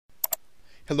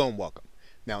Hello and welcome.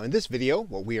 Now in this video,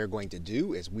 what we are going to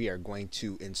do is we are going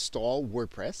to install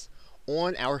WordPress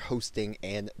on our hosting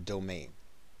and domain.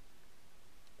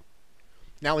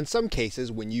 Now in some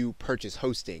cases, when you purchase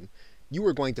hosting, you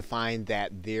are going to find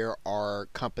that there are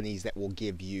companies that will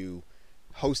give you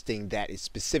hosting that is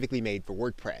specifically made for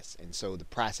WordPress, and so the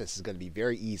process is going to be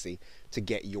very easy to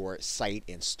get your site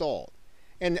installed.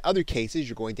 And in other cases,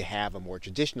 you're going to have a more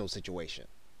traditional situation,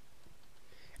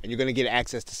 and you're going to get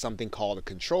access to something called a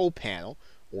control panel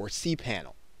or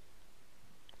cPanel.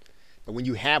 But when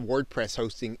you have WordPress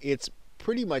hosting, it's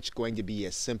pretty much going to be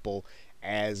as simple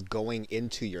as going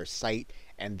into your site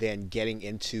and then getting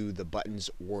into the buttons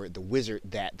or the wizard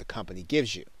that the company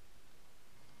gives you.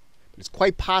 But it's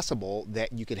quite possible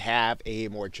that you could have a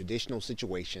more traditional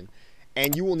situation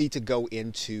and you will need to go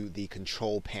into the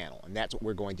control panel, and that's what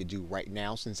we're going to do right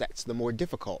now, since that's the more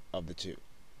difficult of the two.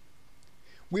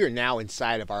 We are now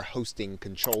inside of our hosting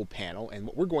control panel, and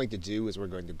what we're going to do is we're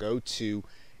going to go to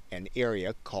an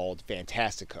area called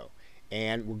Fantastico,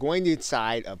 and we're going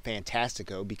inside of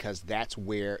Fantastico because that's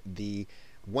where the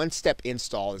one-step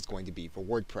install is going to be for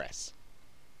WordPress.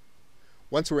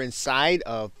 Once we're inside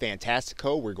of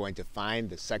Fantastico, we're going to find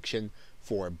the section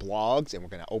for blogs, and we're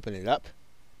going to open it up.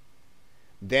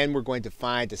 Then we're going to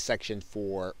find the section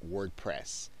for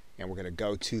WordPress, and we're going to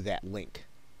go to that link.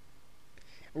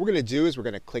 What we're going to do is we're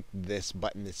going to click this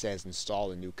button that says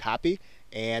install a new copy,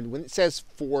 and when it says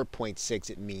 4.6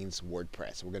 it means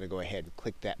WordPress. We're going to go ahead and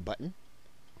click that button.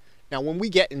 Now when we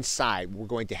get inside, what we're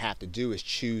going to have to do is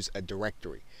choose a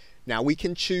directory. Now we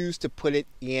can choose to put it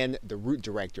in the root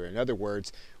directory. In other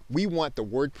words, we want the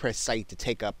WordPress site to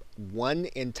take up one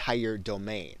entire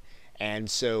domain.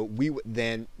 And so we would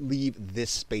then leave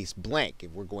this space blank.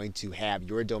 If we're going to have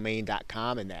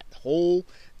yourdomain.com and that whole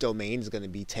domain is going to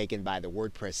be taken by the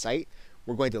WordPress site,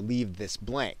 we're going to leave this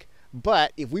blank.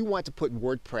 But if we want to put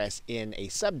WordPress in a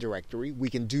subdirectory,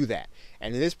 we can do that.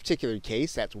 And in this particular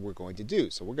case, that's what we're going to do.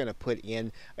 So we're going to put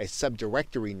in a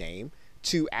subdirectory name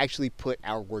to actually put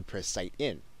our WordPress site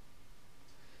in.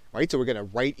 Right, so we're going to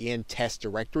write in test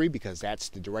directory because that's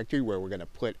the directory where we're going to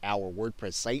put our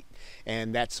WordPress site,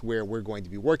 and that's where we're going to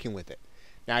be working with it.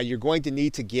 Now you're going to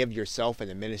need to give yourself an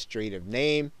administrative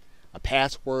name, a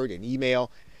password, an email,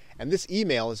 and this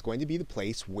email is going to be the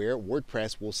place where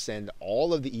WordPress will send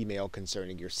all of the email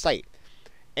concerning your site.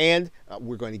 And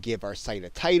we're going to give our site a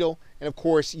title, and of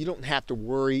course you don't have to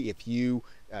worry if you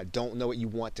don't know what you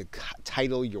want to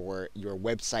title your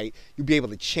website. You'll be able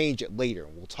to change it later,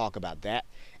 and we'll talk about that.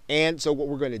 And so what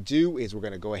we're going to do is we're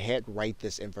going to go ahead and write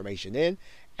this information in,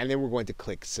 and then we're going to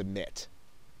click submit.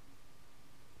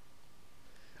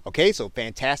 Okay, so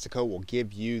Fantastico will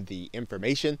give you the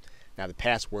information. Now the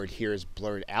password here is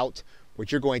blurred out.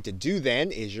 What you're going to do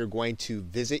then is you're going to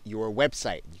visit your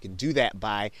website. You can do that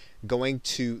by going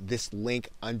to this link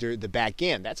under the back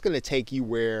end. That's going to take you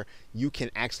where you can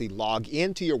actually log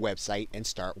into your website and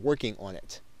start working on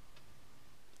it.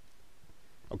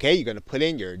 Okay, you're going to put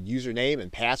in your username and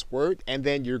password, and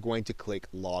then you're going to click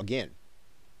login.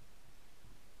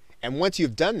 And once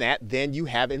you've done that, then you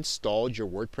have installed your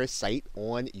WordPress site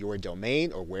on your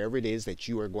domain or wherever it is that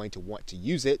you are going to want to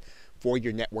use it for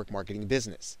your network marketing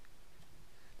business.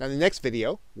 Now in the next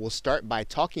video, we'll start by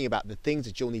talking about the things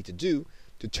that you'll need to do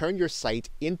to turn your site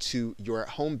into your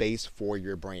home base for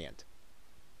your brand.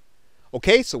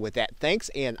 Okay, so with that, thanks,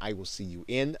 and I will see you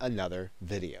in another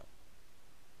video.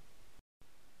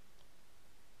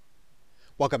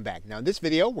 Welcome back. Now in this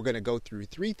video, we're going to go through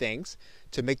 3 things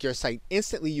to make your site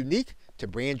instantly unique to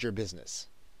brand your business.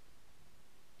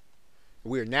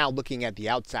 We are now looking at the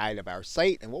outside of our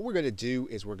site, and what we're going to do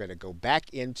is we're going to go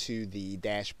back into the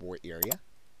dashboard area.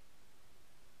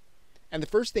 And the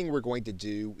first thing we're going to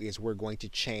do is we're going to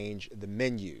change the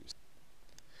menus.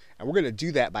 And we're going to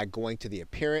do that by going to the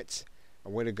appearance,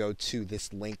 and we're going to go to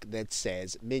this link that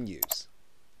says menus.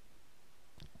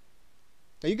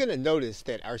 Now you're going to notice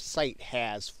that our site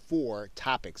has 4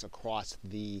 topics across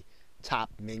the top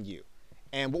menu.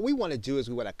 And what we want to do is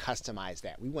we want to customize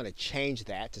that. We want to change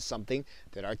that to something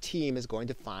that our team is going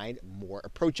to find more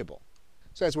approachable.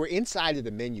 So as we're inside of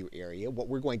the menu area, what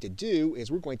we're going to do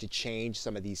is we're going to change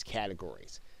some of these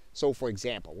categories. So for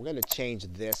example, we're going to change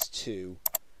this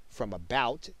from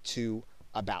about to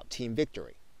about Team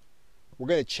Victory. We're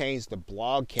going to change the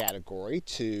blog category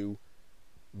to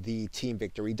the Team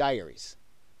Victory Diaries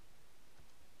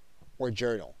or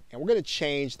journal, and we're going to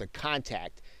change the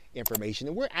contact information,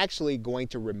 and we're actually going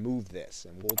to remove this,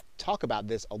 and we'll talk about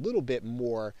this a little bit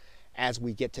more as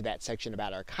we get to that section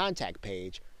about our contact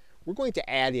page. We're going to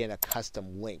add in a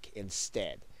custom link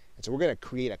instead, and so we're going to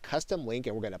create a custom link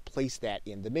and we're going to place that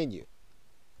in the menu.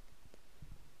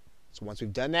 So So once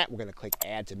we've done that, we're going to click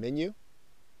Add to Menu.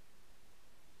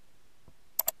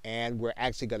 And we're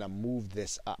actually going to move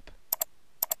this up.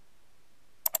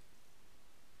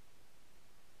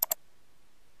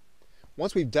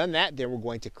 Once we've done that, then we're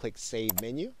going to click Save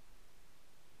Menu.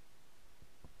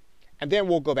 And then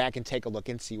we'll go back and take a look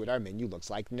and see what our menu looks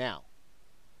like now.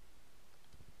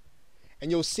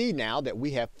 And you'll see now that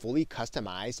we have fully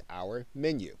customized our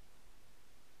menu.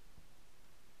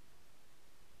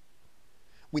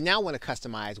 We now want to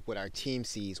customize what our team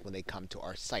sees when they come to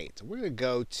our site. So we're going to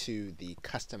go to the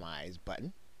Customize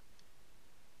button.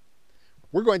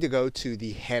 We're going to go to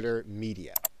the Header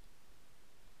Media.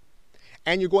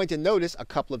 And you're going to notice a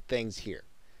couple of things here.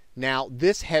 Now,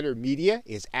 this header media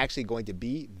is actually going to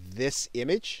be this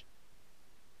image.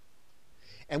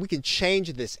 And we can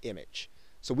change this image.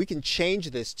 So we can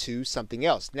change this to something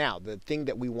else. Now, the thing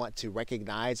that we want to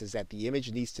recognize is that the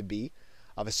image needs to be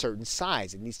of a certain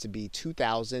size. It needs to be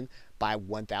 2000 by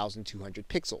 1200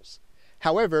 pixels.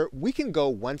 However, we can go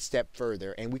one step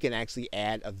further and we can actually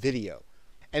add a video.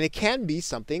 And it can be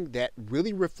something that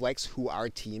really reflects who our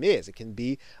team is. It can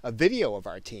be a video of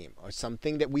our team or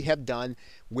something that we have done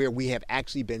where we have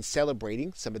actually been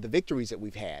celebrating some of the victories that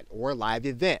we've had, or a live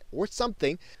event, or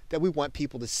something that we want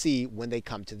people to see when they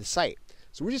come to the site.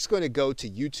 So we're just going to go to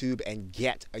YouTube and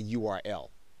get a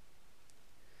URL.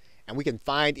 And we can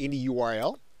find any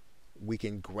URL. We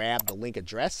can grab the link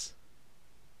address.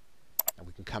 And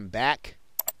we can come back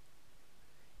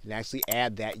and actually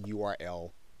add that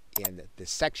URL in this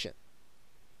section.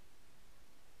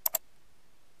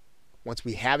 Once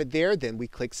we have it there, then we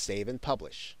click Save and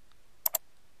Publish.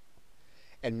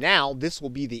 And now this will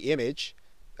be the image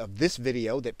of this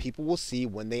video that people will see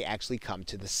when they actually come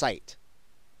to the site.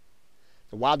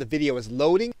 So while the video is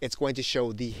loading, it's going to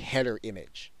show the header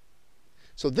image.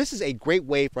 So this is a great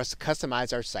way for us to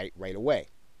customize our site right away.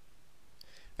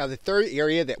 Now the third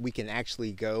area that we can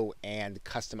actually go and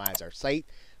customize our site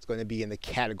is going to be in the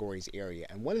categories area.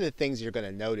 And one of the things you're going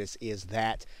to notice is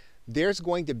that there's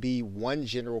going to be one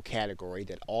general category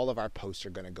that all of our posts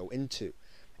are going to go into.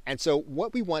 And so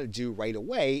what we want to do right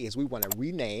away is we want to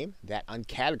rename that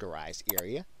uncategorized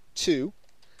area to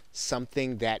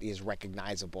something that is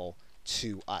recognizable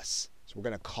to us. So we're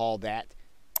going to call that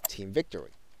Team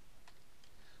Victory.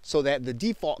 So that the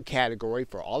default category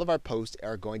for all of our posts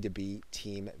are going to be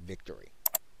Team Victory.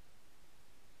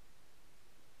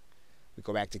 We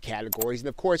go back to categories, and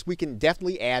of course we can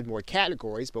definitely add more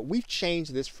categories, but we've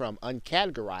changed this from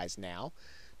uncategorized now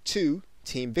to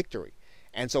Team Victory.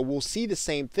 And so we'll see the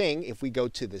same thing if we go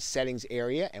to the settings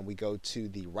area and we go to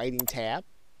the writing tab.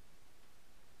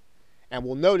 And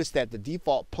we'll notice that the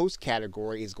default post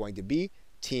category is going to be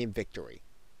Team Victory.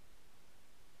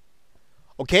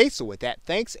 Okay, so with that,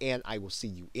 thanks, and I will see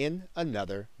you in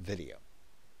another video.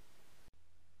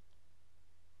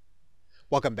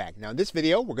 Welcome back. Now in this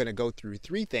video, we're going to go through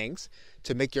 3 things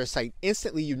to make your site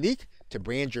instantly unique to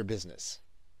brand your business.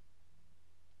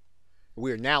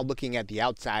 We are now looking at the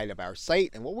outside of our site,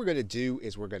 and what we're going to do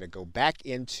is we're going to go back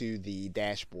into the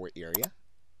dashboard area.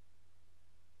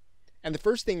 And the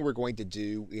first thing we're going to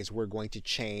do is we're going to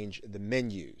change the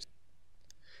menus.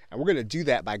 And we're going to do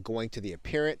that by going to the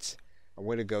appearance, and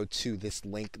we're going to go to this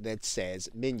link that says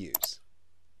menus.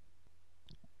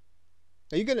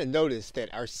 Now you're going to notice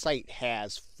that our site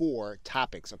has 4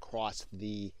 topics across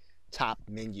the top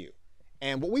menu.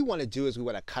 And what we want to do is we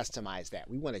want to customize that.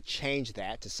 We want to change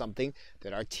that to something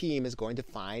that our team is going to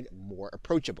find more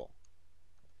approachable.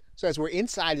 So as we're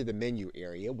inside of the menu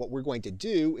area, what we're going to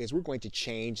do is we're going to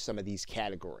change some of these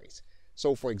categories.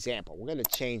 So for example, we're going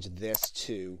to change this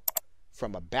to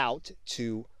from About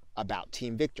to About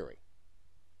Team Victory.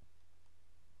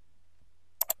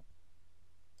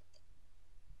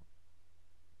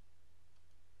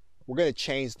 We're going to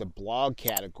change the blog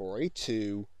category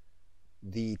to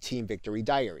the Team Victory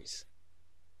Diaries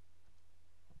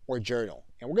or Journal.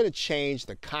 And we're going to change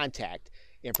the contact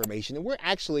information, and we're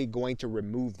actually going to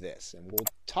remove this. And we'll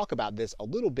talk about this a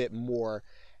little bit more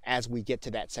as we get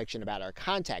to that section about our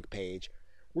contact page.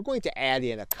 We're going to add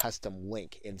in a custom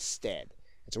link instead.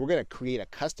 And so we're going to create a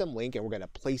custom link, and we're going to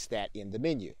place that in the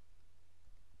menu.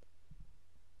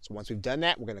 So once we've done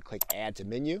that, we're going to click Add to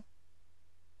Menu.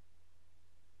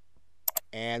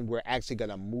 And we're actually going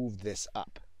to move this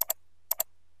up.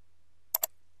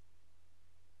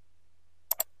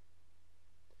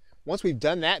 Once we've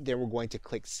done that, then we're going to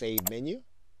click Save Menu.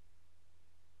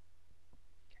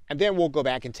 And then we'll go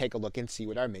back and take a look and see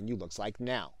what our menu looks like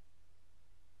now.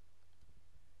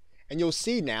 And you'll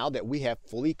see now that we have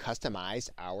fully customized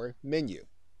our menu.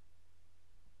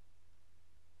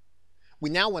 We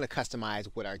now want to customize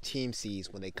what our team sees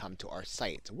when they come to our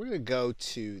site. So we're going to go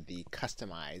to the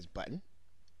Customize button.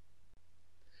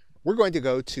 We're going to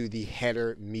go to the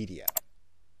header media.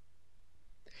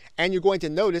 And you're going to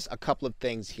notice a couple of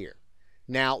things here.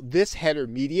 Now, this header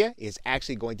media is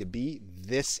actually going to be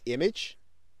this image.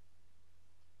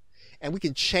 And we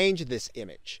can change this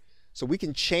image. So we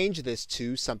can change this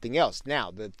to something else. Now,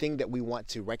 the thing that we want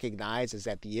to recognize is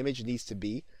that the image needs to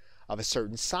be of a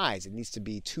certain size. It needs to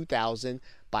be 2000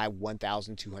 by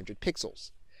 1200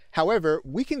 pixels. However,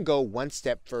 we can go one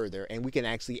step further and we can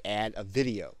actually add a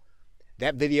video.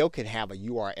 That video can have a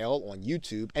URL on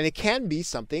YouTube, and it can be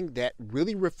something that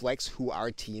really reflects who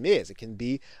our team is. It can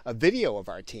be a video of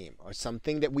our team or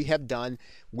something that we have done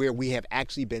where we have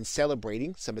actually been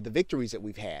celebrating some of the victories that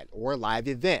we've had, or a live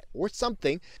event, or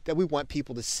something that we want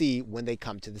people to see when they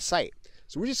come to the site.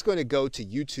 So we're just going to go to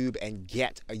YouTube and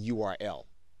get a URL.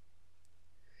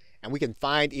 And we can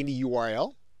find any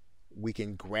URL. We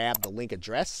can grab the link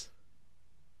address,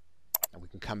 and we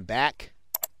can come back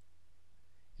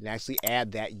and actually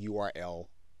add that URL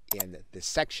in this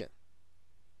section.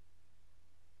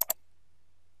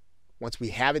 Once we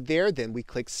have it there, then we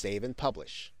click Save and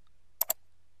Publish.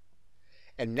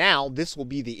 And now this will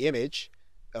be the image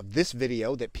of this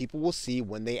video that people will see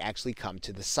when they actually come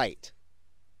to the site.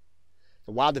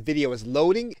 So while the video is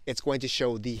loading, it's going to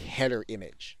show the header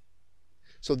image.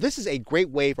 So this is a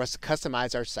great way for us to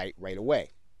customize our site right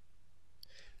away.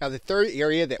 Now, the third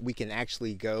area that we can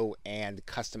actually go and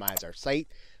customize our site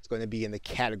is going to be in the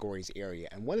categories area.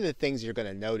 And one of the things you're going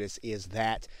to notice is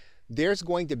that there's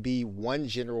going to be one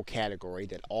general category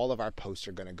that all of our posts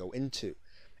are going to go into.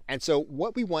 And so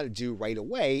what we want to do right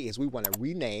away is we want to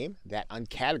rename that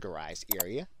uncategorized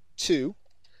area to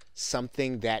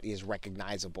something that is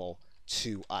recognizable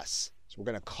to us. So we're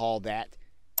going to call that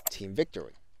Team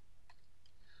Victory,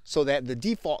 so that the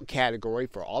default category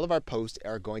for all of our posts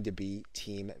are going to be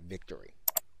Team Victory.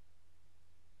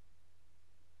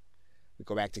 We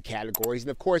go back to categories,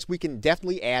 and of course we can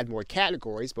definitely add more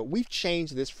categories, but we've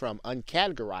changed this from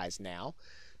uncategorized now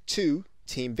to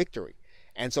Team Victory.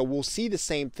 And so we'll see the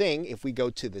same thing if we go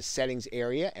to the settings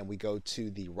area and we go to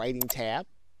the writing tab.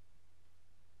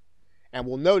 And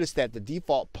we'll notice that the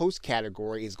default post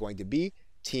category is going to be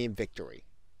Team Victory.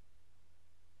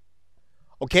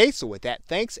 Okay, so with that,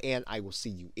 thanks, and I will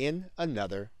see you in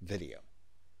another video.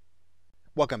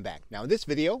 Welcome back. Now in this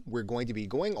video, we're going to be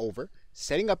going over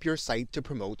setting up your site to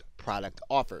promote product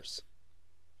offers.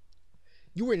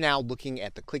 You are now looking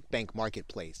at the ClickBank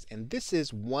Marketplace, and this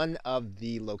is one of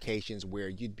the locations where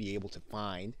you'd be able to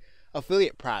find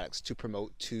affiliate products to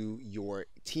promote to your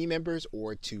team members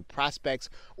or to prospects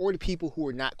or to people who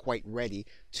are not quite ready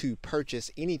to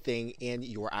purchase anything in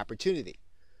your opportunity.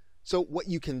 So what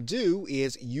you can do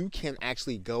is you can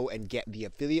actually go and get the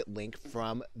affiliate link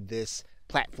from this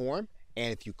platform,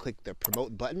 and if you click the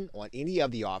promote button on any of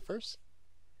the offers,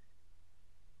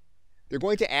 they're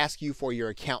going to ask you for your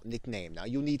account nickname. Now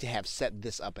you'll need to have set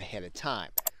this up ahead of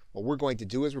time. What we're going to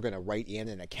do is we're going to write in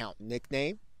an account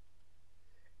nickname,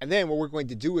 and then what we're going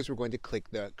to do is we're going to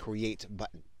click the create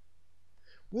button.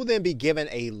 We'll then be given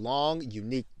a long,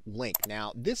 unique link.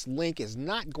 Now, this link is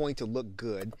not going to look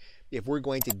good if we're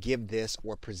going to give this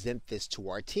or present this to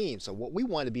our team. So what we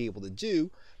want to be able to do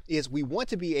is we want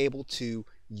to be able to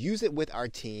use it with our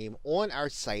team on our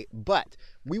site, but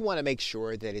we want to make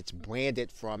sure that it's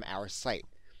branded from our site.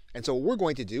 And so what we're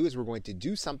going to do is we're going to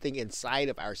do something inside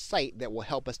of our site that will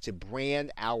help us to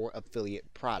brand our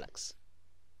affiliate products.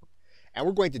 And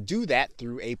we're going to do that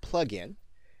through a plugin.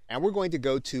 And we're going to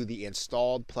go to the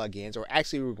installed plugins, or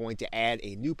actually we're going to add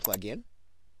a new plugin.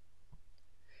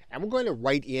 And we're going to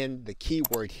write in the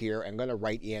keyword here. I'm going to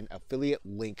write in affiliate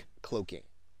link cloaking.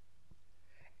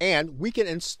 And we can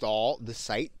install the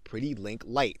site Pretty Link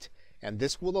Lite. And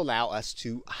this will allow us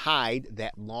to hide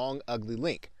that long, ugly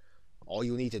link. All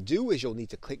you'll need to do is you'll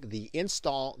need to click the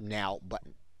Install Now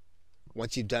button.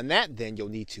 Once you've done that, then you'll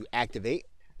need to activate.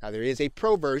 Now there is a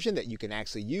pro version that you can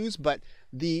actually use, but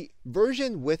the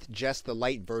version with just the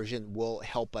light version will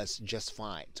help us just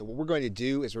fine. So what we're going to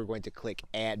do is we're going to click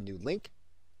Add New Link.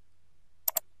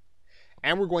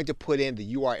 And we're going to put in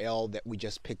the URL that we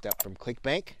just picked up from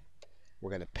ClickBank. We're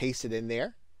going to paste it in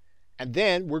there. And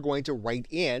then we're going to write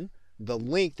in the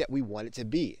link that we want it to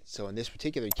be. So in this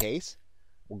particular case,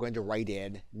 we're going to write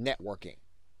in networking.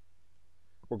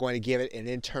 We're going to give it an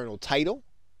internal title.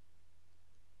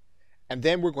 And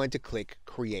then we're going to click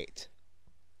Create.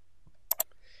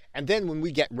 And then when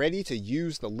we get ready to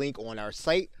use the link on our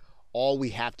site, all we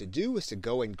have to do is to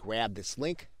go and grab this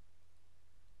link,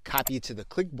 copy it to the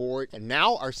clipboard, and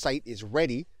now our site is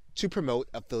ready to promote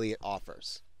affiliate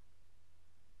offers.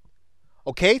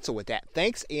 Okay, so with that,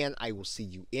 thanks, and I will see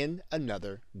you in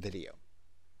another video.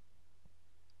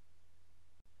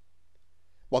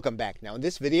 Welcome back. Now in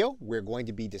this video, we're going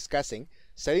to be discussing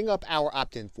setting up our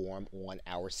opt-in form on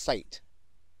our site.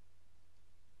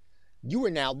 You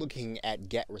are now looking at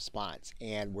Get Response,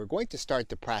 and we're going to start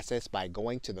the process by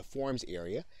going to the Forms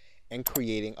area and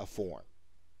creating a form.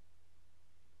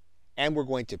 And we're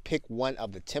going to pick one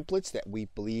of the templates that we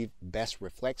believe best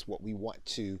reflects what we want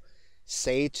to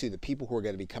say to the people who are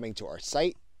going to be coming to our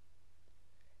site,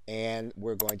 and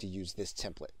we're going to use this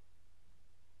template.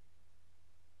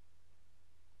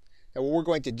 Now what we're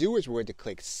going to do is we're going to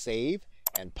click Save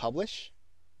and Publish.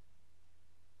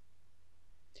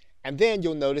 And then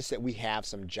you'll notice that we have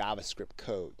some JavaScript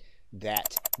code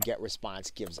that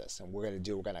GetResponse gives us. And we're going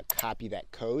to copy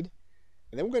that code,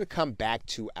 and then we're going to come back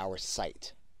to our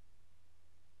site.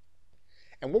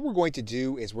 And what we're going to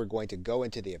do is we're going to go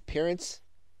into the Appearance,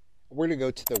 and we're going to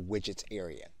go to the Widgets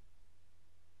area.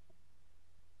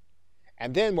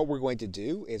 And then what we're going to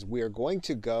do is we're going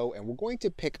to go and we're going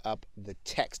to pick up the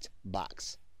text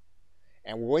box.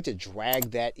 And we're going to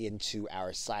drag that into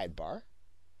our sidebar.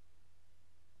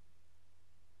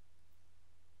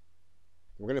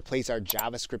 We're going to place our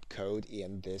JavaScript code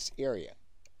in this area.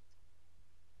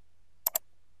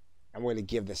 And we're going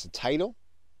to give this a title.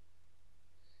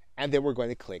 And then we're going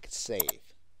to click Save.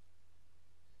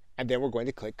 And then we're going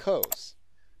to click Close.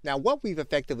 Now what we've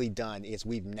effectively done is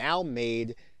we've now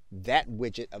made that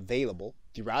widget available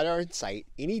throughout our site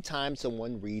anytime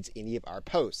someone reads any of our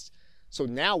posts. So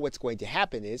now what's going to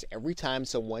happen is every time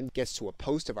someone gets to a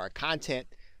post of our content,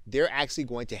 they're actually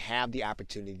going to have the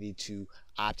opportunity to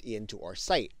opt into our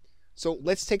site. So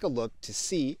let's take a look to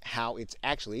see how it's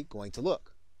actually going to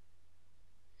look.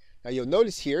 Now you'll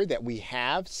notice here that we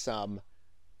have some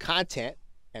content,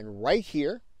 and right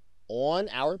here on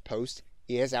our post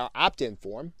is our opt-in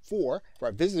form for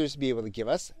our visitors to be able to give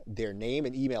us their name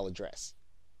and email address.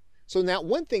 So now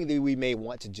one thing that we may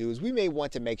want to do is we may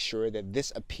want to make sure that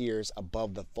this appears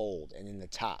above the fold and in the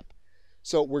top.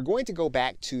 So we're going to go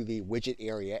back to the widget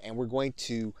area, and we're going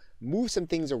to move some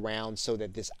things around so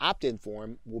that this opt-in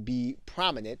form will be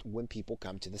prominent when people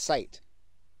come to the site.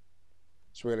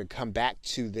 So we're going to come back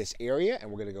to this area, and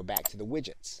we're going to go back to the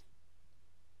widgets.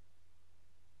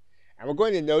 And we're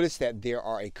going to notice that there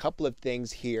are a couple of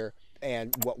things here,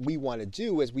 and what we want to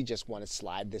do is we just want to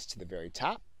slide this to the very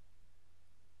top.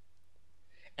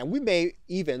 And we may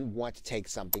even want to take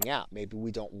something out. Maybe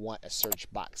we don't want a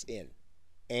search box in.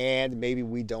 And maybe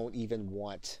we don't even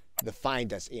want the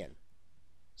Find Us in.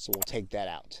 So we'll take that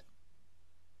out.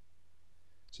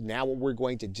 So now what we're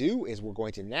going to do is we're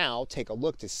going to now take a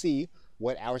look to see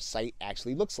what our site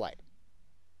actually looks like.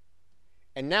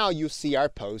 And now you'll see our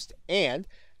post and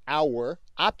our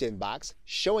opt-in box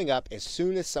showing up as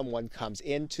soon as someone comes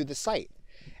into the site.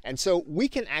 And so we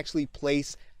can actually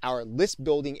place our list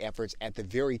building efforts at the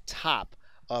very top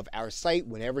of our site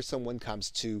whenever someone comes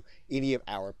to any of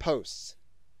our posts.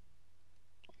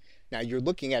 Now you're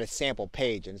looking at a sample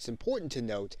page, and it's important to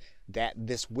note that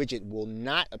this widget will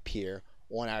not appear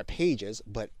on our pages,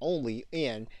 but only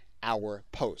in our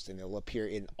posts, and it'll appear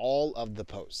in all of the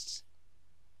posts.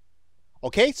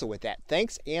 Okay, so with that,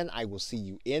 thanks, and I will see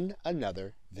you in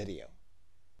another video.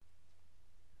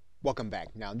 Welcome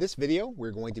back. Now in this video,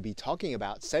 we're going to be talking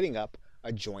about setting up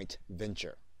a joint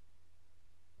venture.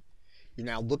 You're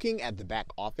now looking at the back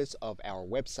office of our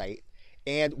website,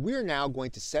 and we're now going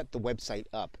to set the website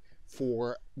up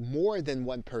for more than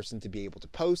one person to be able to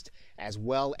post, as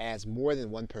well as more than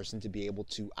one person to be able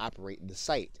to operate the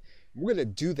site. We're going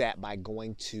to do that by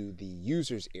going to the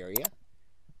users area,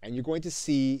 and you're going to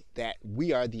see that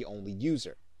we are the only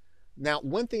user. Now,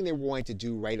 one thing that we're going to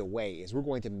do right away is we're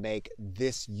going to make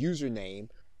this username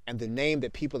and the name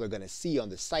that people are going to see on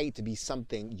the site to be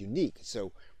something unique.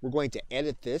 So we're going to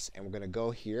edit this, and we're going to go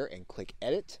here and click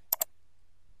Edit.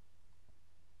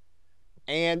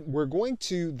 And we're going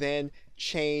to then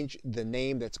change the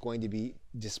name that's going to be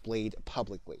displayed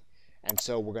publicly. And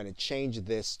so we're going to change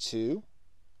this to,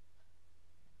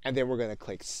 and then we're going to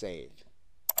click Save.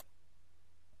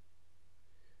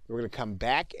 We're going to come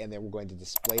back, and then we're going to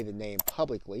display the name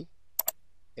publicly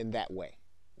in that way.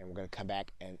 And we're going to come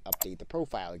back and update the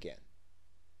profile again.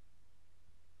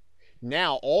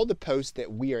 Now, all the posts that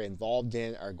we are involved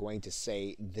in are going to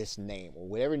say this name, or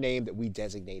whatever name that we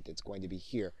designate that's going to be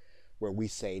here, where we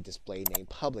say display name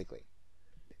publicly.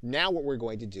 Now what we're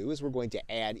going to do is we're going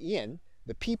to add in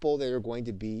the people that are going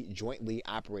to be jointly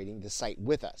operating the site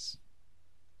with us.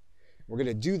 We're going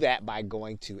to do that by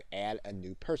going to add a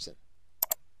new person.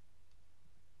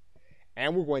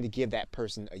 And we're going to give that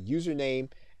person a username,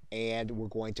 and we're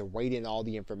going to write in all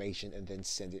the information and then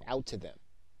send it out to them.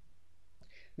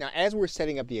 Now, as we're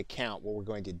setting up the account, what we're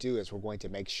going to do is we're going to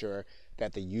make sure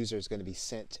that the user is going to be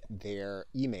sent their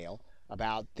email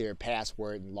about their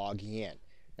password and logging in.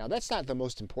 Now, that's not the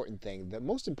most important thing. The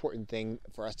most important thing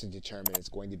for us to determine is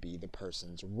going to be the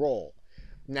person's role.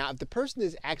 Now, if the person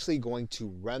is actually going to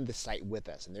run the site with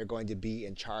us and they're going to be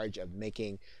in charge of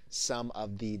making some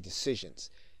of the decisions,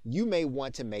 you may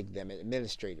want to make them an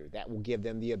administrator. That will give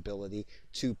them the ability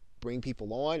to bring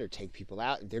people on or take people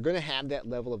out. If they're going to have that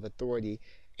level of authority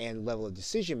and level of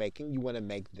decision making, you want to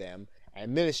make them an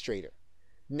administrator.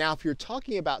 Now, if you're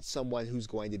talking about someone who's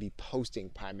going to be posting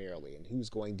primarily and who's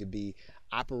going to be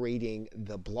operating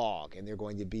the blog and they're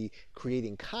going to be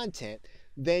creating content,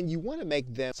 then you want to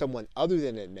make them someone other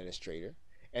than an administrator.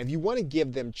 And if you want to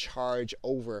give them charge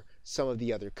over some of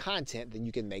the other content, then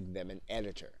you can make them an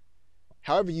editor.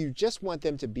 However, you just want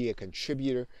them to be a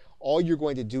contributor. All you're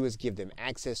going to do is give them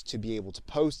access to be able to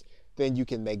post. Then you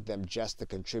can make them just a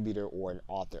contributor or an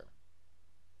author.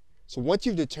 So once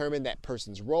you've determined that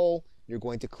person's role, you're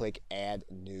going to click Add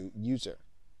New User.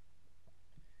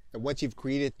 And once you've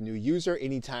created a new user,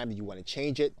 anytime that you want to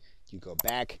change it, you go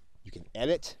back, you can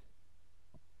edit,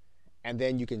 and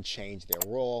then you can change their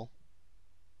role.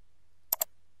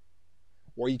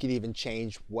 Or you can even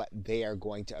change what they are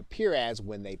going to appear as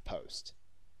when they post.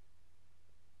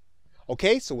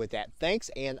 Okay, so with that, thanks,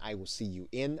 and I will see you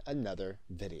in another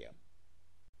video.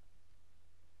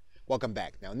 Welcome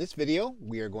back. Now in this video,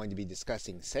 we are going to be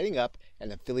discussing setting up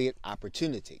an affiliate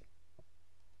opportunity.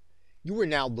 You are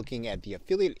now looking at the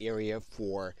affiliate area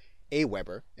for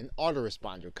Aweber, an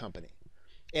autoresponder company.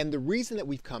 And the reason that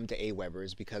we've come to Aweber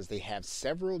is because they have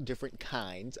several different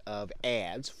kinds of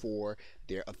ads for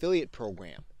their affiliate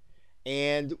program.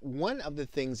 And one of the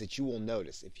things that you will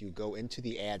notice if you go into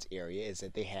the ads area is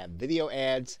that they have video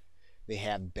ads, they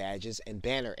have badges and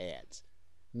banner ads.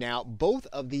 Now, both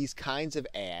of these kinds of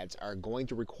ads are going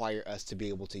to require us to be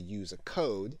able to use a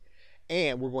code,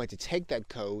 and we're going to take that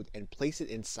code and place it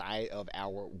inside of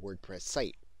our WordPress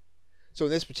site. So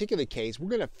in this particular case, we're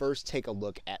going to first take a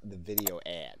look at the video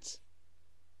ads.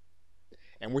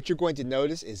 And what you're going to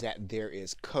notice is that there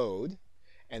is code,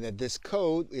 and that this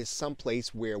code is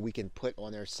someplace where we can put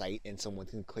on our site and someone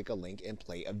can click a link and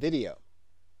play a video.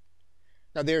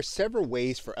 Now there are several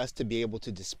ways for us to be able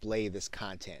to display this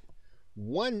content.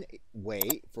 One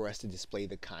way for us to display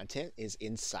the content is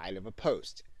inside of a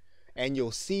post. And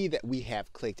you'll see that we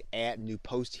have clicked Add New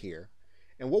Post here.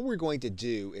 And what we're going to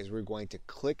do is we're going to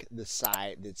click the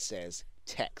side that says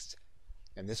Text.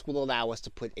 And this will allow us to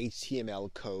put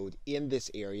HTML code in this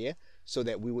area so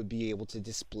that we would be able to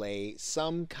display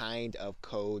some kind of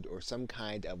code or some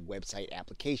kind of website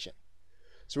application.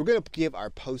 So we're going to give our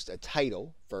post a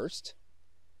title first.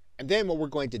 And then what we're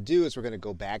going to do is we're going to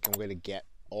go back and we're going to get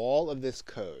all of this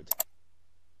code.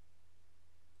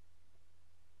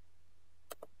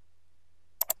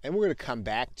 And we're going to come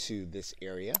back to this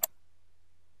area.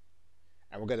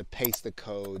 And we're going to paste the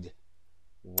code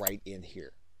right in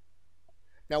here.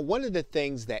 Now, one of the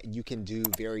things that you can do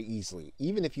very easily,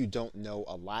 even if you don't know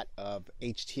a lot of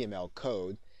HTML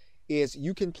code, is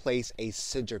you can place a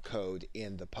center code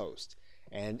in the post.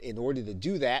 And in order to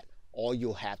do that, all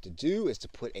you'll have to do is to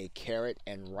put a caret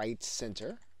and right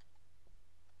center,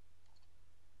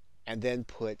 and then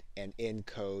put an end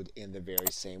code in the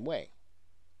very same way.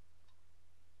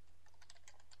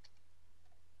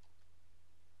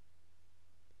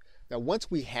 Now,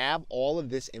 once we have all of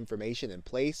this information in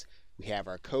place, we have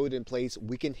our code in place,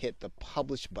 we can hit the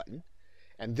Publish button,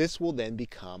 and this will then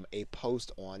become a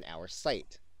post on our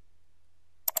site.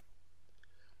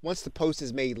 Once the post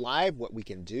is made live, what we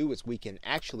can do is we can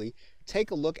actually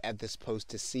take a look at this post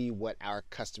to see what our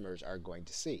customers are going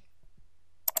to see.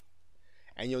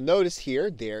 And you'll notice here,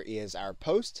 there is our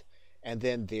post, and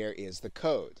then there is the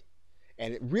code.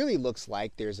 And it really looks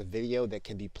like there's a video that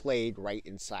can be played right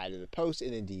inside of the post,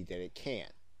 and indeed that it can.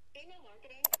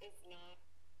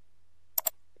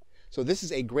 So this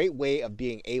is a great way of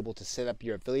being able to set up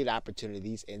your affiliate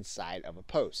opportunities inside of a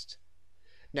post.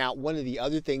 Now, one of the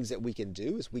other things that we can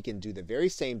do is we can do the very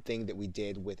same thing that we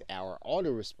did with our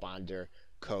autoresponder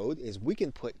code, is we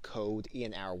can put code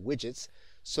in our widgets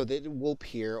so that it will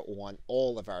appear on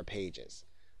all of our pages.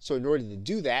 So in order to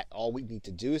do that, all we need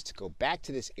to do is to go back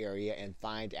to this area and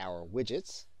find our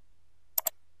widgets.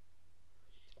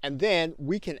 And then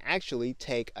we can actually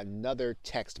take another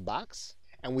text box.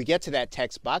 And we get to that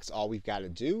text box, all we've got to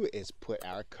do is put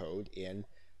our code in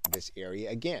this area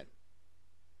again.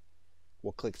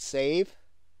 We'll click Save,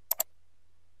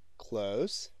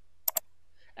 Close,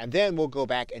 and then we'll go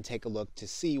back and take a look to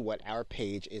see what our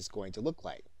page is going to look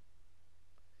like.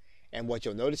 And what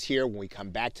you'll notice here when we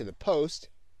come back to the post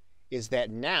is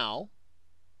that now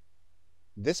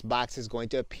this box is going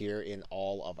to appear in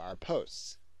all of our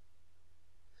posts.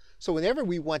 So whenever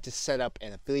we want to set up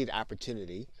an affiliate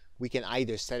opportunity, we can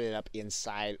either set it up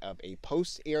inside of a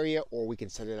post area or we can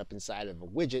set it up inside of a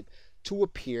widget to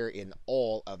appear in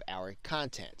all of our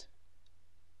content.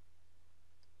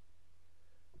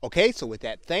 Okay, so with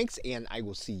that, thanks, and I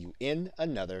will see you in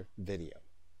another video.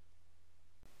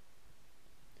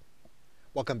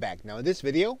 Welcome back. Now in this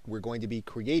video, we're going to be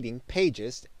creating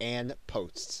pages and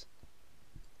posts.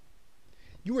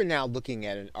 You are now looking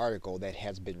at an article that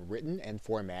has been written and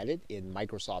formatted in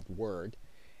Microsoft Word.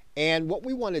 And what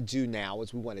we want to do now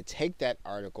is we want to take that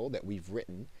article that we've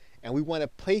written and we want to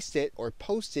place it or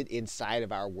post it inside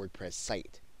of our WordPress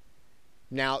site.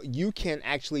 Now you can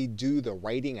actually do the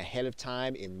writing ahead of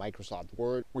time in Microsoft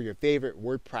Word or your favorite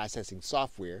word processing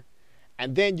software,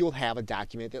 and then you'll have a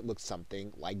document that looks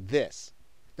something like this.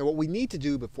 Now what we need to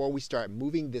do before we start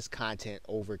moving this content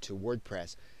over to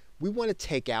WordPress, we want to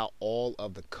take out all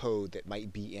of the code that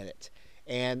might be in it.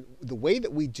 And the way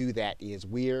that we do that is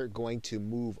we're going to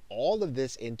move all of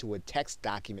this into a text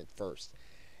document first.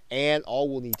 And all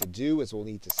we'll need to do is we'll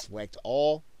need to select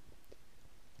all.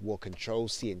 We'll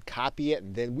Control-C and copy it,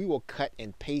 and then we will cut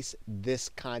and paste this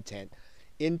content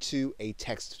into a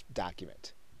text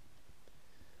document.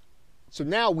 So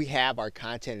now we have our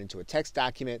content into a text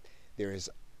document. There is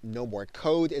no more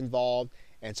code involved.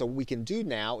 And so what we can do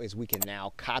now is we can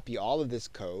now copy all of this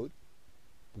code.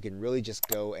 We can really just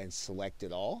go and select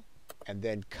it all and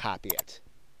then copy it.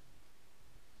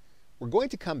 We're going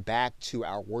to come back to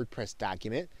our WordPress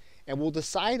document and we'll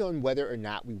decide on whether or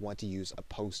not we want to use a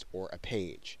post or a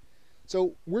page.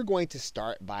 So we're going to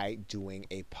start by doing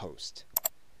a post.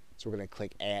 So we're going to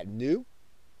click Add New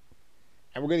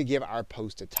and we're going to give our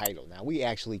post a title. Now we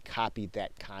actually copied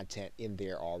that content in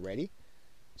there already.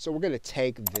 So we're going to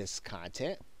take this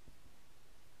content,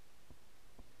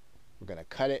 we're going to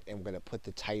cut it, and we're going to put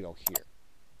the title here.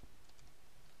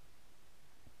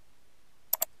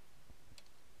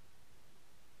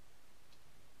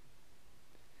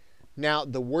 Now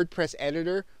the WordPress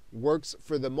editor works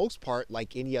for the most part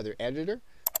like any other editor.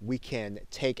 We can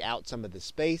take out some of the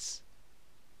space,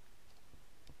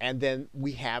 and then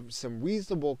we have some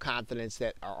reasonable confidence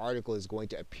that our article is going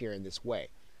to appear in this way.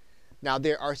 Now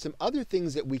there are some other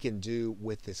things that we can do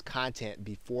with this content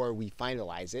before we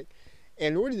finalize it.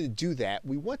 And in order to do that,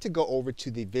 we want to go over to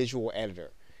the visual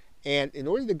editor. And in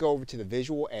order to go over to the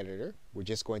visual editor, we're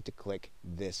just going to click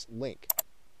this link.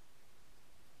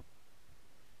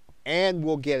 And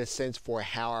we'll get a sense for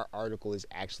how our article is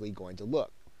actually going to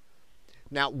look.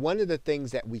 Now, one of the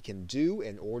things that we can do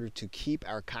in order to keep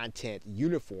our content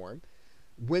uniform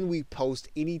when we post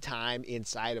anytime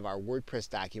inside of our WordPress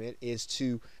document is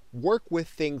to work with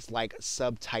things like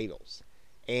subtitles.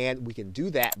 And we can do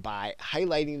that by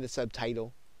highlighting the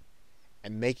subtitle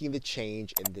and making the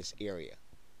change in this area.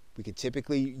 We can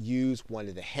typically use one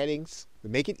of the headings. We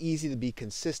make it easy to be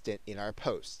consistent in our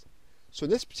posts. So in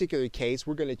this particular case,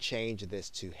 we're going to change this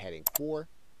to heading 4.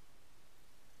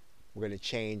 We're going to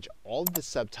change all of the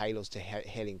subtitles to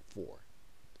heading 4.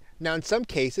 Now in some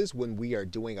cases when we are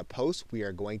doing a post, we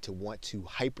are going to want to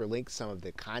hyperlink some of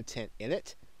the content in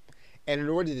it. And in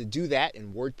order to do that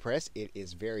in WordPress, it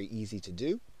is very easy to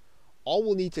do. All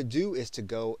we'll need to do is to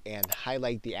go and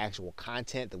highlight the actual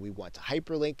content that we want to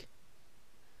hyperlink.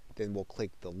 Then we'll click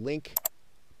the link.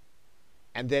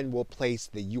 And then we'll place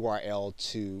the URL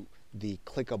to the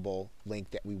clickable link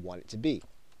that we want it to be.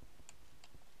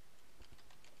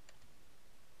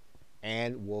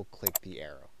 And we'll click the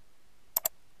arrow.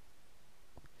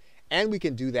 And we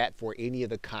can do that for any of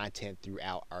the content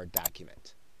throughout our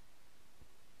document.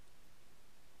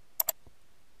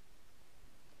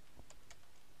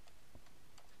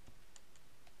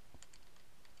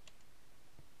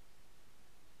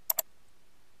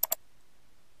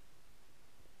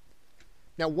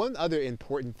 Now, one other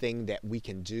important thing that we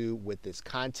can do with this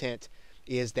content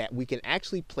is that we can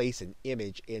actually place an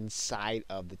image inside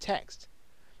of the text.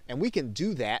 And we can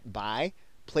do that by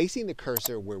placing the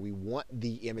cursor where we want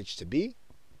the image to be,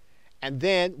 and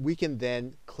then we can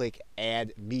then click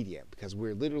Add Media because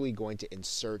we're literally going to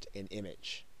insert an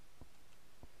image.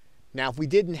 Now if we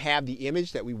didn't have the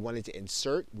image that we wanted to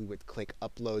insert, we would click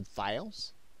Upload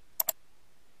Files,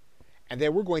 and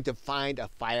then we're going to find a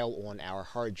file on our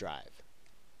hard drive.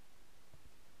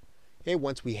 Okay,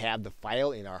 once we have the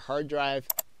file in our hard drive,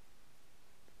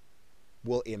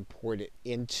 we'll import it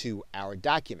into our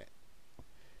document.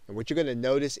 And what you're going to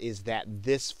notice is that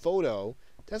this photo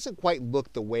doesn't quite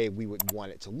look the way we would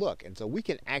want it to look. And so we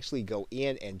can actually go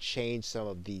in and change some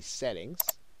of these settings.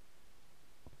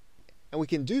 And we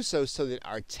can do so so that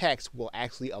our text will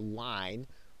actually align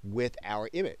with our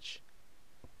image.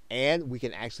 And we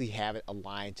can actually have it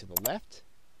aligned to the left,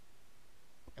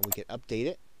 and we can update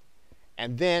it.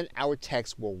 And then our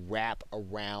text will wrap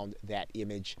around that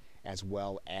image as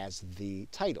well as the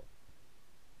title.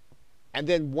 And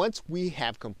then once we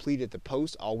have completed the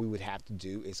post, all we would have to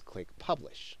do is click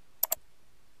publish.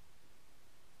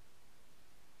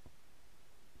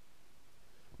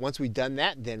 Once we've done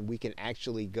that, then we can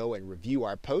actually go and review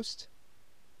our post,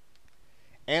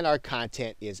 and our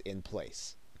content is in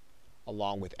place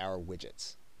along with our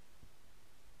widgets.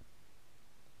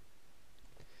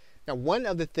 Now, one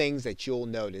of the things that you'll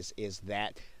notice is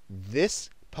that this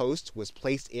post was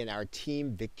placed in our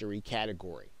Team Victory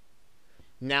category.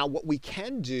 Now, what we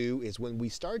can do is when we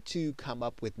start to come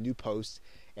up with new posts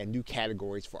and new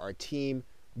categories for our team,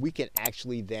 we can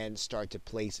actually then start to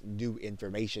place new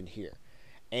information here.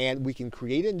 And we can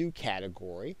create a new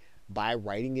category by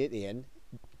writing it in,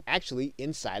 actually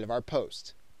inside of our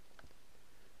post.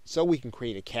 So we can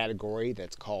create a category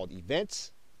that's called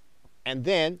Events, and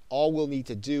then all we'll need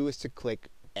to do is to click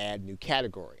Add New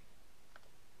Category.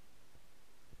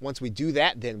 Once we do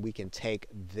that, then we can take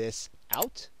this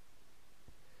out,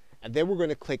 and then we're going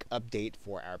to click Update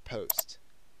for our post.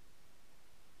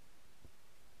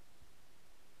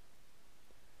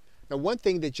 Now, one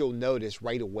thing that you'll notice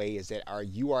right away is that our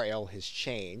URL has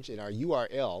changed, and our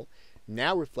URL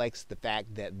now reflects the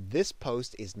fact that this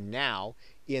post is now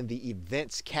in the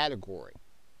Events category.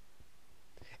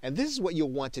 And this is what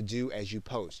you'll want to do as you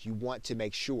post. You want to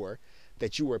make sure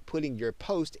that you are putting your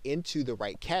post into the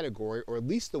right category, or at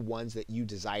least the ones that you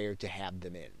desire to have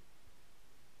them in.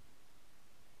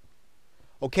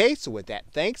 Okay, so with that,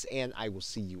 thanks, and I will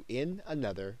see you in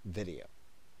another video.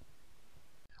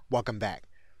 Welcome back.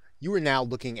 You are now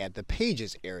looking at the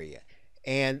Pages area,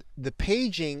 and the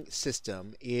paging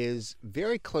system is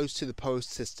very close to the post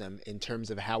system in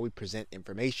terms of how we present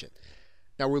information.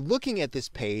 Now, we're looking at this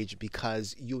page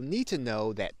because you'll need to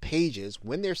know that pages,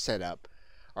 when they're set up,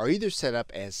 are either set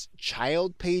up as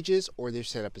child pages or they're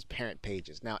set up as parent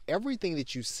pages. Now, everything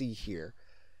that you see here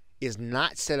is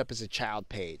not set up as a child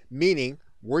page, meaning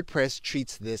WordPress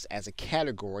treats this as a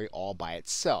category all by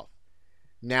itself.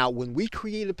 Now, when we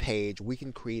create a page, we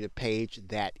can create a page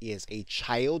that is a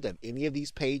child of any of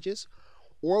these pages,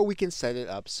 or we can set it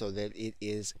up so that it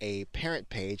is a parent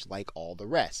page like all the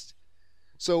rest.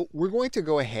 So we're going to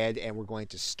go ahead and we're going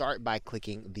to start by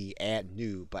clicking the Add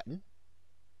New button.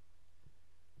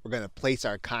 We're going to place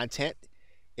our content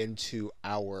into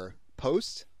our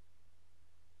post.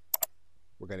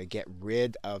 We're going to get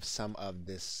rid of some of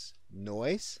this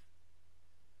noise.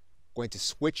 Going to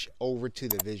switch over to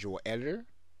the visual editor.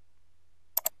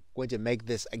 Going to make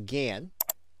this again.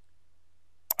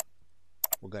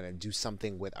 We're going to do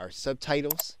something with our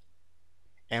subtitles,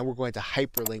 and we're going to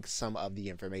hyperlink some of the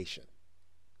information.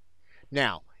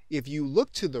 Now, if you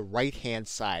look to the right hand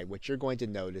side, what you're going to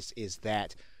notice is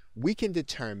that we can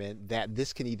determine that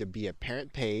this can either be a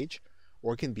parent page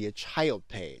or it can be a child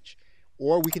page,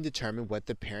 or we can determine what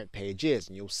the parent page is,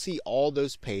 and you'll see all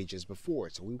those pages before.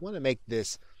 So we want to make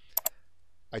this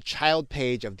a child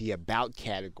page of the About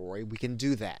category. We can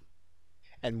do that.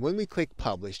 And when we click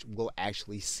Publish, we'll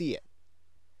actually see it.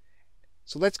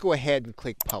 So let's go ahead and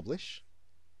click Publish.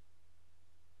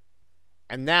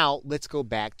 And now let's go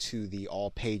back to the All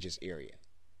Pages area.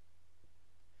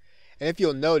 And if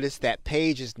you'll notice, that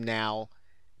page is now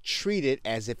treated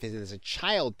as if it is a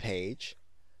child page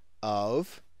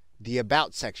of the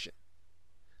About section.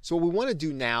 So what we want to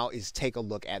do now is take a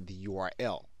look at the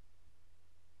URL.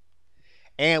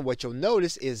 And what you'll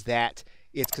notice is that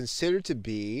it's considered to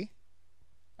be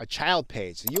a child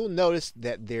page. So you'll notice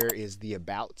that there is the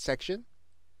About section,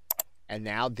 and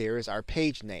now there is our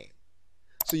page name.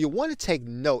 So you'll want to take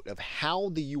note of how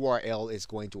the URL is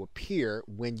going to appear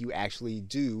when you actually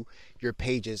do your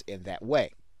pages in that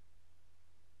way.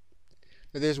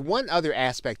 Now, there's one other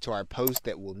aspect to our post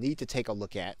that we'll need to take a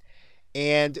look at.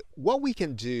 And what we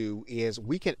can do is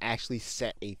we can actually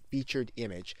set a featured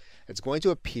image that's going to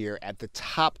appear at the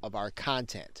top of our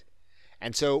content.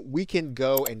 And so we can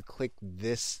go and click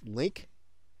this link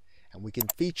and we can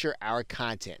feature our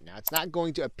content. Now, it's not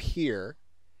going to appear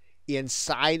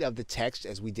inside of the text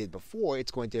as we did before.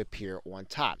 It's going to appear on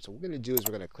top. So what we're going to do is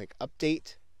we're going to click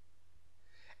Update.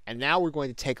 And now we're going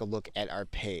to take a look at our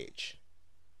page.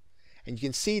 And you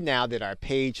can see now that our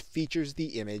page features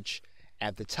the image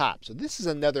at the top. So this is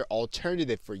another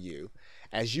alternative for you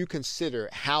as you consider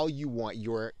how you want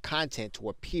your content to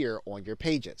appear on your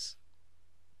pages.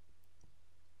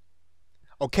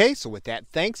 Okay, so with that,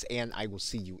 thanks, and I will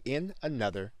see you in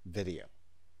another video.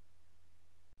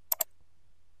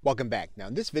 Welcome back. Now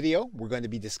in this video, we're going to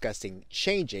be discussing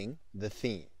changing the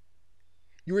theme.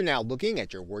 You are now looking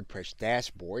at your WordPress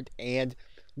dashboard, and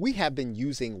we have been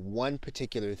using one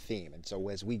particular theme. And so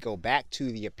as we go back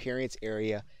to the appearance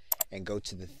area and go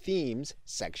to the themes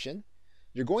section,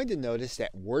 you're going to notice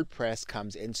that WordPress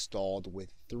comes installed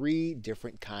with 3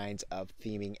 different kinds of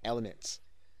theming elements.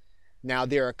 Now,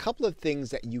 there are a couple of things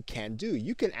that you can do.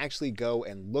 You can actually go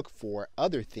and look for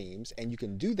other themes, and you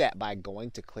can do that by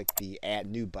going to click the Add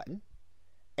New button.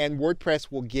 And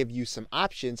WordPress will give you some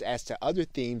options as to other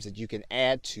themes that you can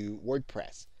add to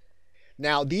WordPress.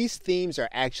 Now, these themes are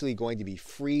actually going to be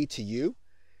free to you,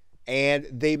 and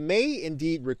they may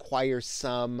indeed require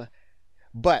some,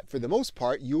 but for the most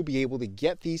part, you'll be able to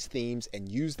get these themes and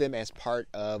use them as part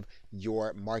of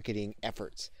your marketing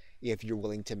efforts if you're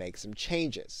willing to make some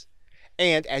changes.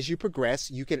 And as you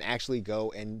progress, you can actually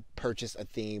go and purchase a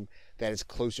theme that is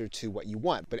closer to what you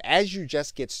want. But as you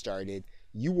just get started,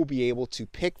 you will be able to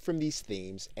pick from these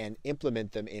themes and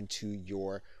implement them into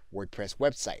your WordPress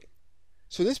website.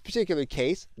 So in this particular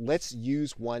case, let's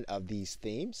use one of these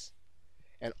themes.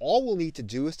 And all we'll need to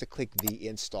do is to click the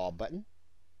Install button.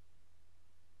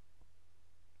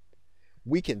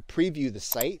 We can preview the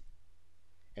site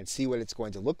and see what it's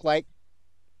going to look like.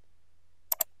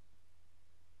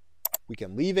 We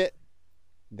can leave it.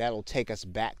 That'll take us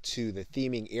back to the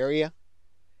theming area,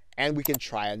 and we can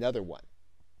try another one.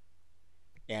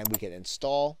 And we can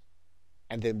install,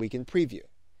 and then we can preview,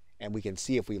 and we can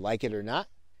see if we like it or not.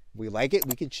 If we like it,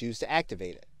 we can choose to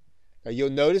activate it. Now you'll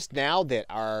notice now that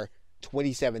our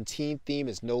 2017 theme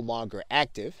is no longer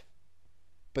active,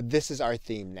 but this is our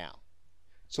theme now.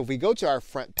 So if we go to our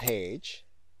front page,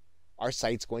 our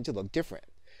site's going to look different.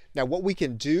 Now what we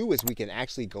can do is we can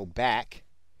actually go back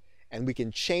and we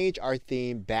can change our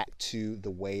theme back to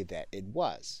the way that it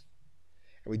was.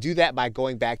 And we do that by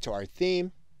going back to our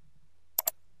theme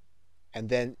and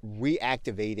then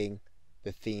reactivating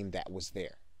the theme that was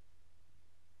there.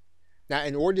 Now,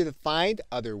 in order to find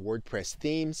other WordPress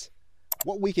themes,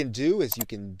 what we can do is you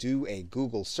can do a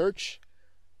Google search,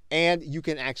 and you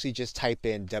can actually just type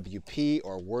in WP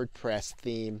or WordPress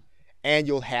theme, and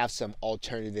you'll have some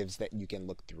alternatives that you can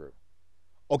look through.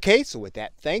 Okay, so with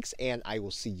that, thanks, and I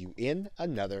will see you in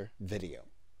another video.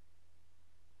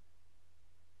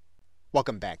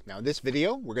 Welcome back. Now in this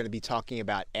video, we're going to be talking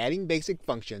about adding basic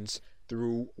functions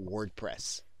through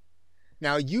WordPress.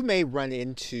 Now you may run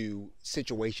into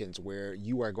situations where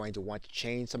you are going to want to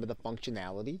change some of the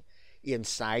functionality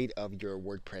inside of your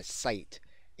WordPress site.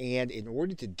 And in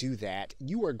order to do that,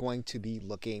 you are going to be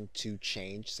looking to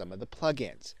change some of the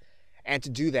plugins. And to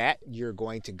do that, you're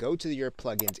going to go to your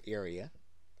plugins area.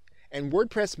 And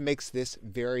WordPress makes this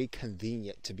very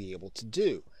convenient to be able to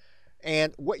do.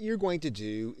 And what you're going to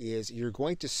do is you're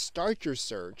going to start your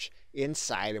search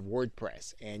inside of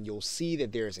WordPress. And you'll see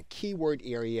that there's a keyword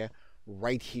area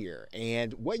right here.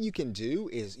 And what you can do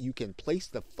is you can place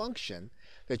the function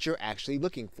that you're actually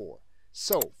looking for.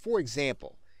 So, for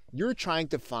example, you're trying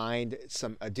to find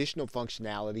some additional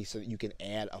functionality so that you can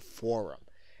add a forum.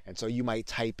 And so you might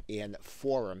type in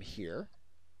forum here.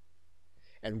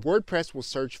 And WordPress will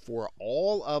search for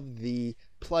all of the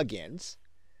plugins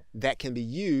that can be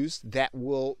used that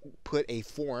will put a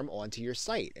forum onto your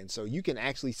site. And so you can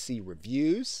actually see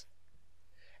reviews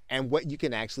and what you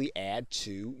can actually add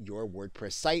to your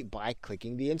WordPress site by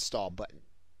clicking the Install button.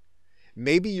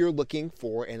 Maybe you're looking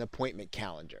for an appointment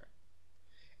calendar.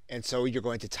 And so you're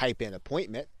going to type in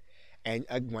appointment, and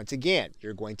once again,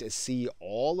 you're going to see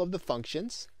all of the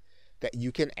functions that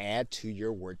you can add to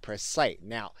your WordPress site.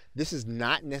 Now, this is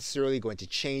not necessarily going to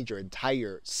change your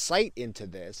entire site into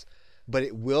this, but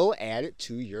it will add it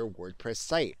to your WordPress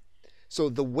site. So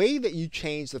the way that you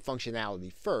change the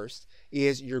functionality first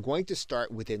is you're going to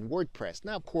start within WordPress.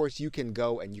 Now, of course, you can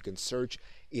go and you can search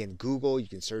in Google, you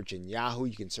can search in Yahoo,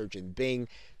 you can search in Bing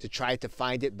to try to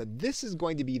find it, but this is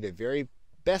going to be the very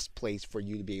best place for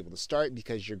you to be able to start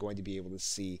because you're going to be able to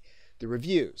see the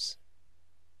reviews.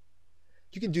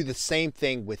 You can do the same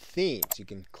thing with themes. You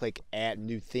can click Add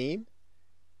New Theme.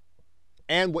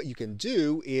 And what you can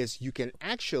do is you can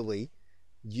actually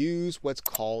use what's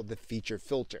called the feature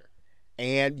filter.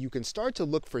 And you can start to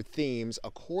look for themes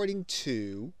according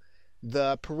to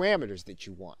the parameters that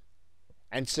you want.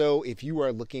 And so if you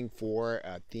are looking for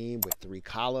a theme with 3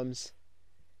 columns,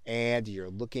 and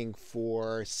you're looking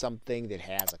for something that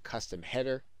has a custom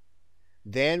header,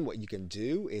 then what you can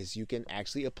do is you can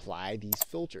actually apply these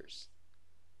filters.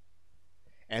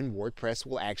 And WordPress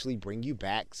will actually bring you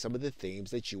back some of the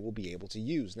themes that you will be able to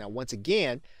use. Now, once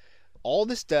again, all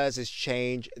this does is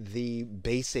change the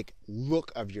basic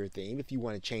look of your theme. If you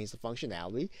want to change the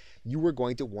functionality, you are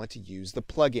going to want to use the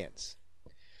plugins.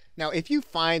 Now, if you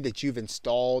find that you've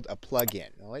installed a plugin,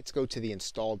 now let's go to the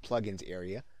installed plugins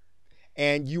area,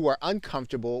 and you are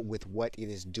uncomfortable with what it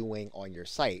is doing on your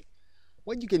site,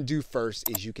 what you can do first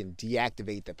is you can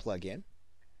deactivate the plugin.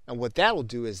 And what that will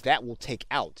do is that will take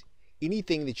out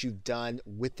anything that you've done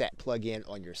with that plugin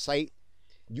on your site.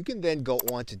 You can then go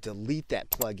on to delete that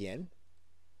plugin,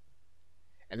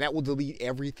 and that will delete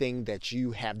everything that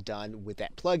you have done with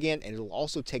that plugin, and it will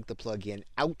also take the plugin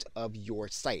out of your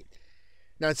site.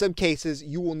 Now, in some cases,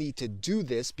 you will need to do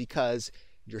this because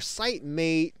your site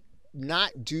may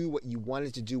not do what you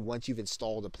wanted to do once you've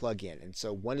installed a plugin. And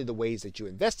so one of the ways that you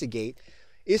investigate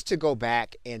is to go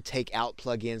back and take out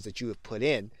plugins that you have put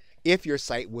in if your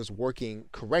site was working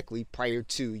correctly prior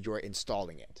to your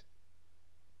installing it.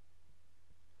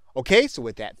 Okay, so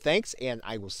with that, thanks, and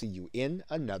I will see you in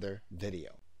another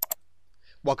video.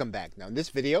 Welcome back. Now in this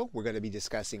video, we're going to be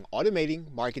discussing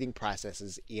automating marketing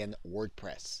processes in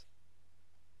WordPress.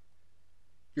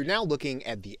 You're now looking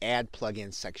at the Add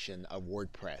Plugins section of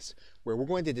WordPress, where we're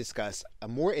going to discuss a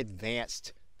more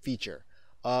advanced feature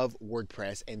of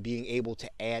WordPress and being able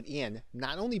to add in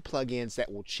not only plugins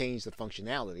that will change the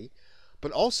functionality,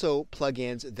 but also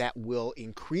plugins that will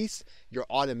increase your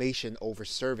automation over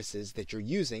services that you're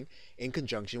using in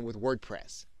conjunction with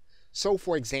WordPress. So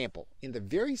for example, in the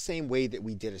very same way that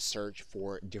we did a search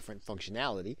for different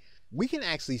functionality, we can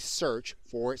actually search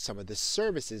for some of the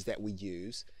services that we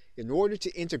use in order to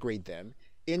integrate them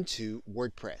into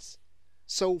WordPress.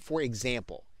 So for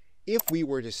example, if we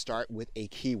were to start with a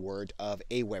keyword of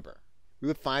Aweber, we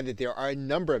would find that there are a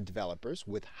number of developers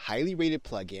with highly rated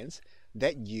plugins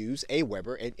that use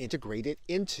Aweber and integrate it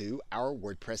into our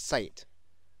WordPress site.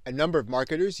 A number of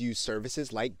marketers use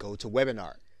services like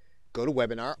GoToWebinar.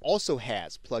 GoToWebinar also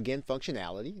has plugin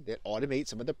functionality that automates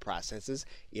some of the processes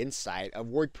inside of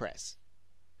WordPress.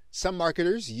 Some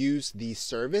marketers use the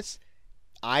service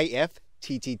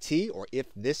IFTTT, or If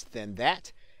This Then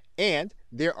That, and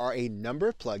there are a number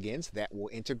of plugins that will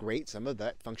integrate some of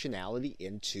that functionality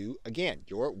into, again,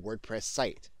 your WordPress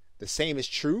site. The same is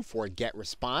true for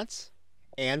GetResponse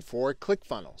and for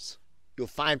ClickFunnels. You'll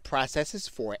find processes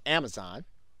for Amazon,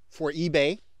 for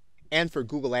eBay, and for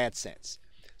Google AdSense.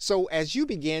 So as you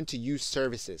begin to use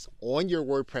services on your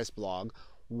WordPress blog,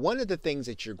 one of the things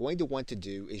that you're going to want to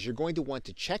do is you're going to want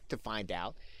to check to find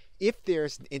out if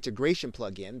there's an integration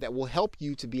plugin that will help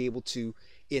you to be able to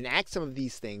enact some of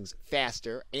these things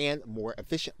faster and more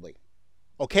efficiently.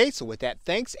 Okay, so with that,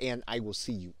 thanks, and I will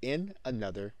see you in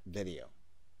another video.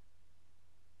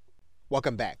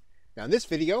 Welcome back. Now in this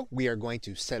video, we are going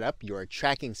to set up your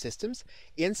tracking systems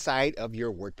inside of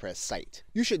your WordPress site.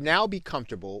 You should now be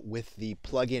comfortable with the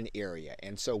plugin area,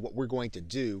 and so what we're going to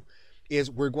do is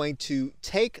we're going to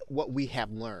take what we have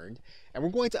learned and we're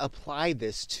going to apply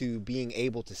this to being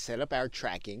able to set up our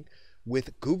tracking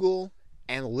with Google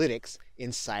Analytics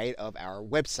inside of our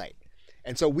website.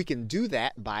 And so we can do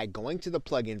that by going to the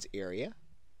plugins area,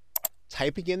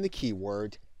 typing in the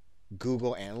keyword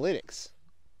Google Analytics.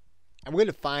 And we're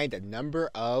going to find a number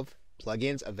of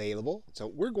plugins available. So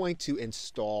we're going to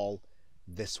install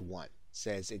this one. It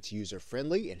says it's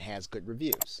user-friendly and has good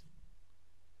reviews.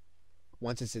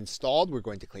 Once it's installed, we're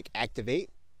going to click Activate.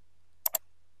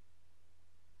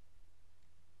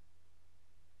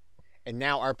 And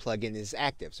now our plugin is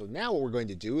active. So now what we're going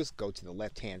to do is go to the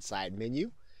left-hand side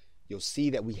menu. You'll see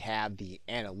that we have the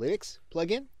Analytics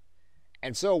plugin.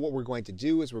 And so what we're going to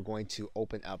do is we're going to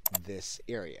open up this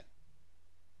area.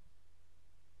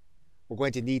 We're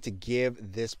going to need to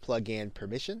give this plugin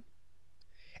permission.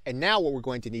 And now what we're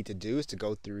going to need to do is to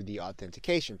go through the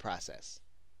authentication process.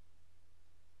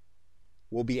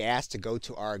 We'll be asked to go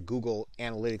to our Google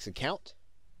Analytics account.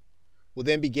 We'll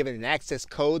then be given an access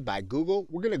code by Google.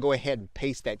 We're going to go ahead and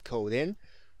paste that code in.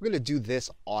 We're going to do this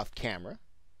off camera.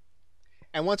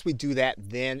 And once we do that,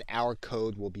 then our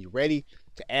code will be ready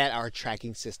to add our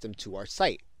tracking system to our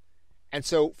site. And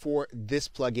so for this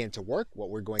plugin to work, what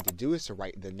we're going to do is to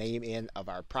write the name in of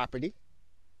our property.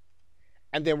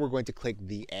 And then we're going to click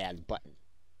the Add button.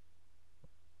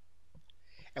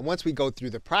 And once we go through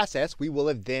the process, we will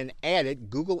have then added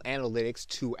Google Analytics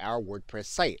to our WordPress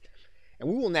site. And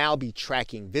we will now be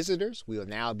tracking visitors. We will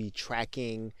now be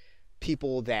tracking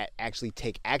people that actually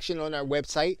take action on our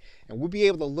website. And we'll be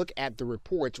able to look at the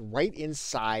reports right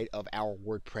inside of our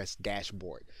WordPress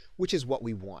dashboard, which is what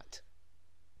we want.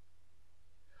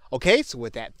 Okay, so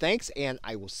with that, thanks, and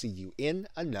I will see you in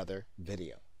another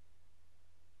video.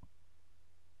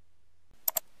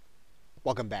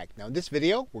 Welcome back. Now in this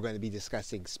video, we're going to be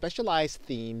discussing specialized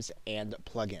themes and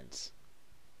plugins.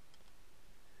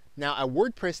 Now a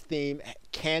WordPress theme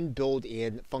can build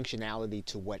in functionality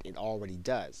to what it already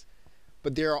does,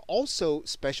 But there are also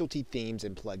specialty themes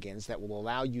and plugins that will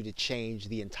allow you to change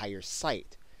the entire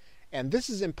site. And this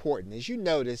is important. As you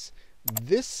notice,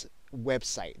 this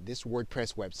website, this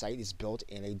WordPress website, is built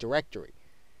in a directory.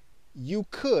 You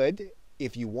could,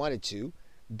 if you wanted to,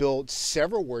 build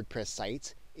several WordPress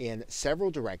sites in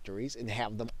several directories and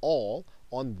have them all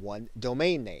on one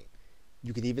domain name.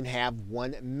 You could even have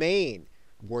one main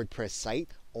WordPress site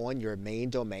on your main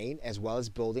domain, as well as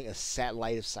building a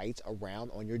satellite of sites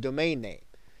around on your domain name.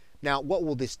 Now, what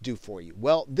will this do for you?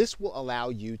 Well, this will allow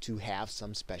you to have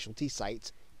some specialty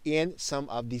sites in some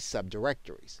of these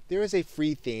subdirectories. There is a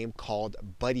free theme called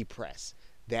BuddyPress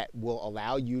that will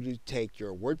allow you to take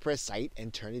your WordPress site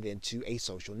and turn it into a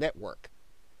social network.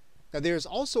 Now, there's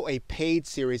also a paid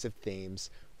series of themes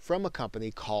from a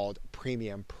company called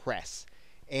Premium Press.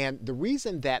 And the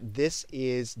reason that this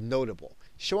is notable,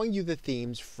 showing you the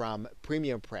themes from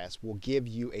Premium Press will give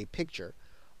you a picture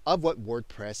of what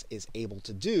WordPress is able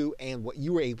to do and what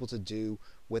you are able to do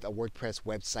with a WordPress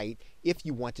website if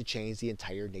you want to change the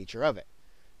entire nature of it.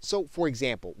 So, for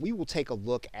example, we will take a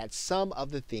look at some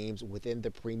of the themes within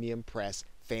the Premium Press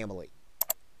family.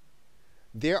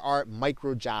 There are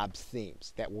micro jobs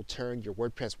themes that will turn your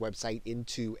WordPress website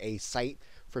into a site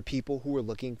for people who are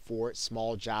looking for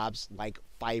small jobs like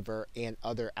Fiverr and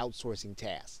other outsourcing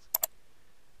tasks.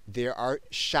 There are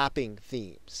shopping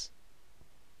themes.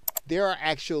 There are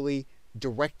actually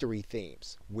directory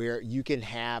themes where you can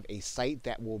have a site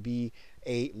that will be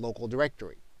a local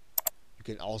directory. You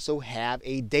can also have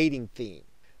a dating theme.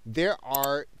 There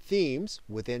are themes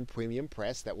within Premium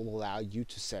Press that will allow you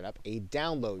to set up a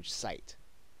download site.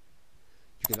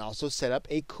 You can also set up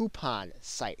a coupon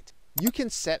site. You can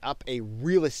set up a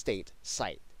real estate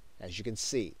site, as you can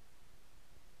see.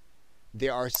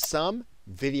 There are some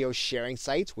video sharing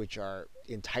sites which are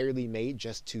entirely made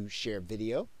just to share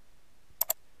video.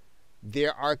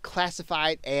 There are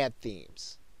classified ad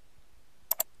themes.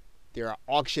 There are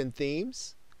auction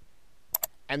themes.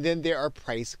 And then there are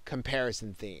price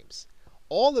comparison themes.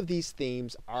 All of these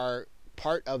themes are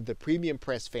part of the Premium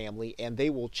Press family, and they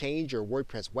will change your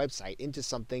WordPress website into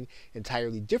something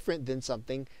entirely different than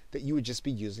something that you would just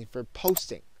be using for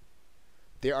posting.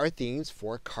 There are themes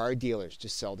for car dealers to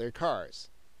sell their cars.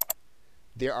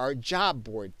 There are job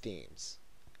board themes.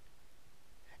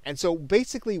 And so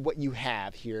basically what you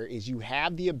have here is you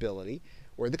have the ability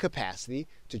or the capacity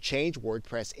to change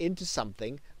WordPress into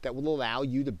something that will allow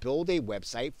you to build a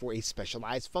website for a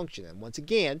specialized function. And once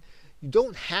again, you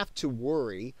don't have to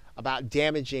worry about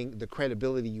damaging the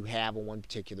credibility you have on one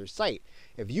particular site.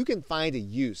 If you can find a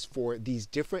use for these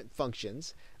different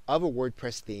functions of a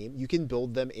WordPress theme, you can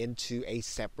build them into a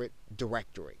separate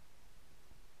directory.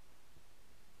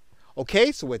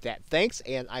 Okay, so with that, thanks,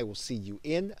 and I will see you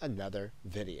in another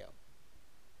video.